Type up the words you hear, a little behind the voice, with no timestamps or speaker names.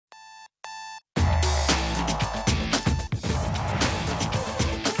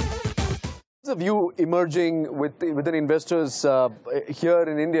a view emerging within investors here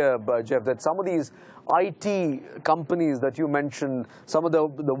in India, Jeff, that some of these IT companies that you mentioned, some of the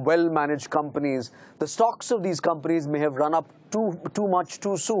well-managed companies, the stocks of these companies may have run up too much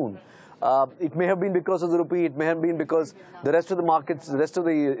too soon. It may have been because of the rupee, it may have been because the rest of the markets, the rest of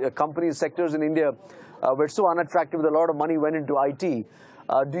the companies, sectors in India were so unattractive that a lot of money went into IT.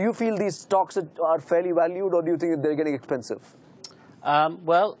 Do you feel these stocks are fairly valued, or do you think that they're getting expensive?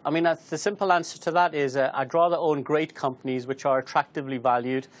 Well, I mean, the simple answer to that is I'd rather own great companies which are attractively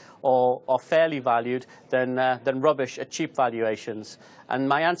valued or fairly valued than rubbish at cheap valuations. And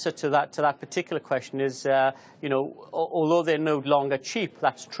my answer to that particular question is, you know, although they're no longer cheap,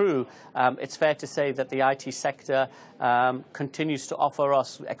 that's true. It's fair to say that the IT sector continues to offer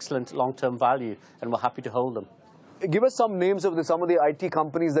us excellent long-term value, and we're happy to hold them. Give us some names of some of the IT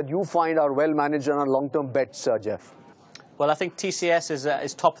companies that you find are well managed and are long-term bets, Jeff. Well, I think TCS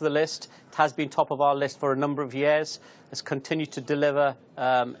is top of the list. It has been top of our list for a number of years. It's continued to deliver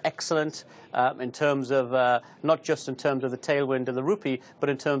excellent in terms of not just in terms of the tailwind of the rupee, but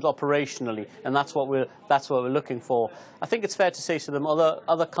in terms operationally, and that's what we're looking for. I think it's fair to say to them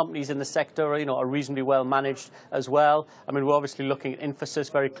other companies in the sector, you know, are reasonably well managed as well. I mean, we're obviously looking at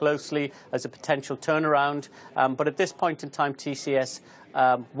Infosys very closely as a potential turnaround, but at this point in time, TCS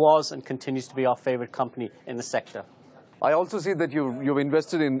was and continues to be our favourite company in the sector. I also see that you've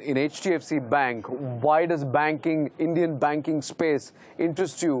invested in HDFC Bank. Why does Indian banking space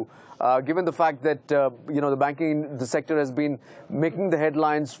interest you, given the fact that you know, the sector has been making the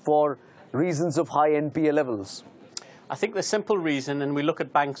headlines for reasons of high NPA levels? I think the simple reason, and we look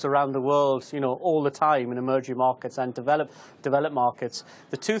at banks around the world, you know, all the time in emerging markets and developed markets,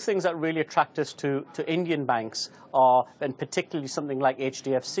 the two things that really attract us to Indian banks are, and particularly something like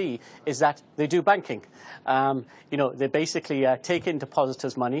HDFC, is that they do banking. You know, they basically take in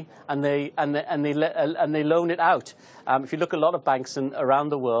depositors' money and they loan it out. If you look at a lot of banks around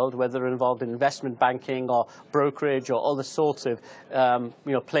the world, whether they're involved in investment banking or brokerage or other sorts of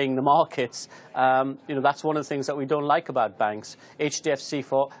you know, playing the markets, you know, that's one of the things that we don't like about banks. HDFC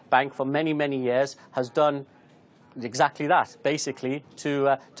Bank for many years has done exactly that, basically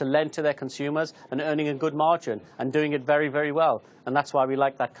to lend to their consumers and earning a good margin and doing it very well, and that's why we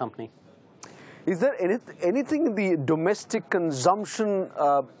like that company. Is there anything in the domestic consumption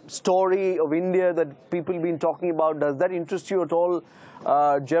story of India that people have been talking about? Does that interest you at all,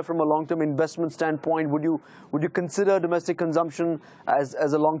 Jeff, from a long-term investment standpoint? Would you consider domestic consumption as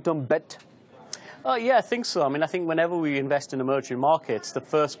a long-term bet? Yeah, I think so. I mean, I think whenever we invest in emerging markets, the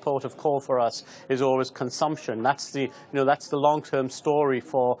first port of call for us is always consumption. That's the long-term story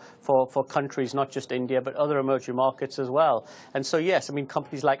for countries, not just India, but other emerging markets as well. And so, yes, I mean,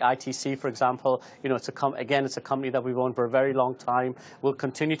 companies like ITC, for example, you know, it's a company that we've owned for a very long time. We'll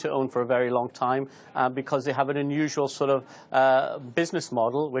continue to own for a very long time because they have an unusual sort of business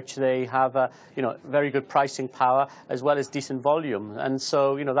model, which they have, you know, very good pricing power as well as decent volume. And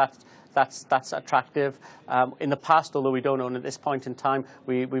so, you know, that's attractive. In the past, although we don't own at this point in time,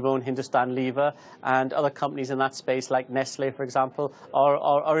 we've owned Hindustan Lever, and other companies in that space like Nestle, for example,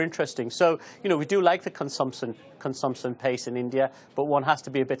 are interesting. So, you know, we do like the consumption pace in India, but one has to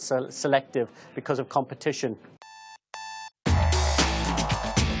be a bit selective because of competition.